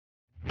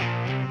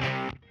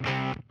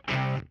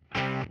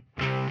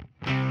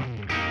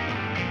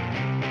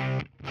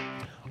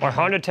Our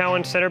Honda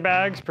Talon center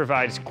bags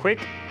provides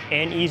quick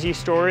and easy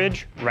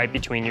storage right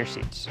between your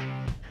seats.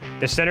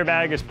 The center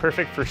bag is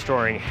perfect for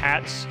storing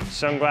hats,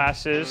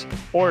 sunglasses,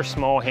 or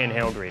small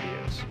handheld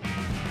radios.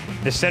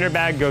 The center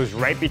bag goes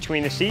right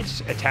between the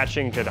seats,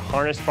 attaching to the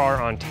harness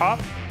bar on top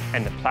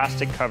and the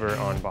plastic cover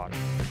on bottom.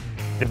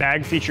 The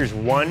bag features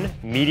one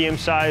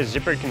medium-sized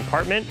zippered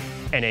compartment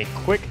and a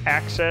quick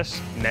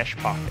access mesh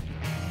pocket.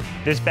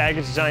 This bag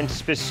is designed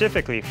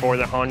specifically for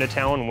the Honda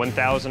Talon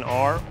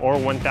 1000R or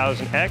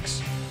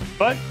 1000X,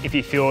 but if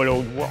you feel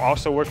it'll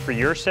also work for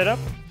your setup,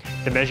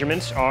 the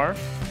measurements are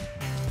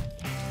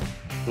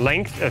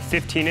length of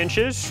 15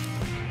 inches,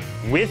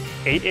 width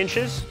 8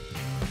 inches,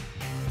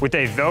 with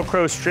a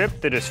Velcro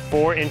strip that is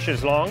 4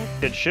 inches long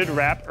that should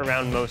wrap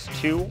around most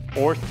 2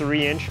 or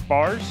 3 inch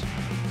bars,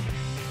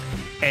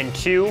 and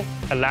 2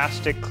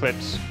 elastic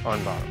clips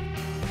on bottom.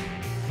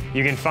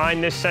 You can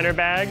find this center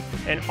bag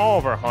and all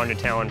of our Honda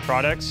Talon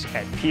products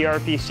at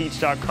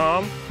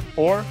prpseats.com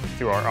or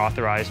through our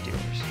authorized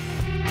dealers.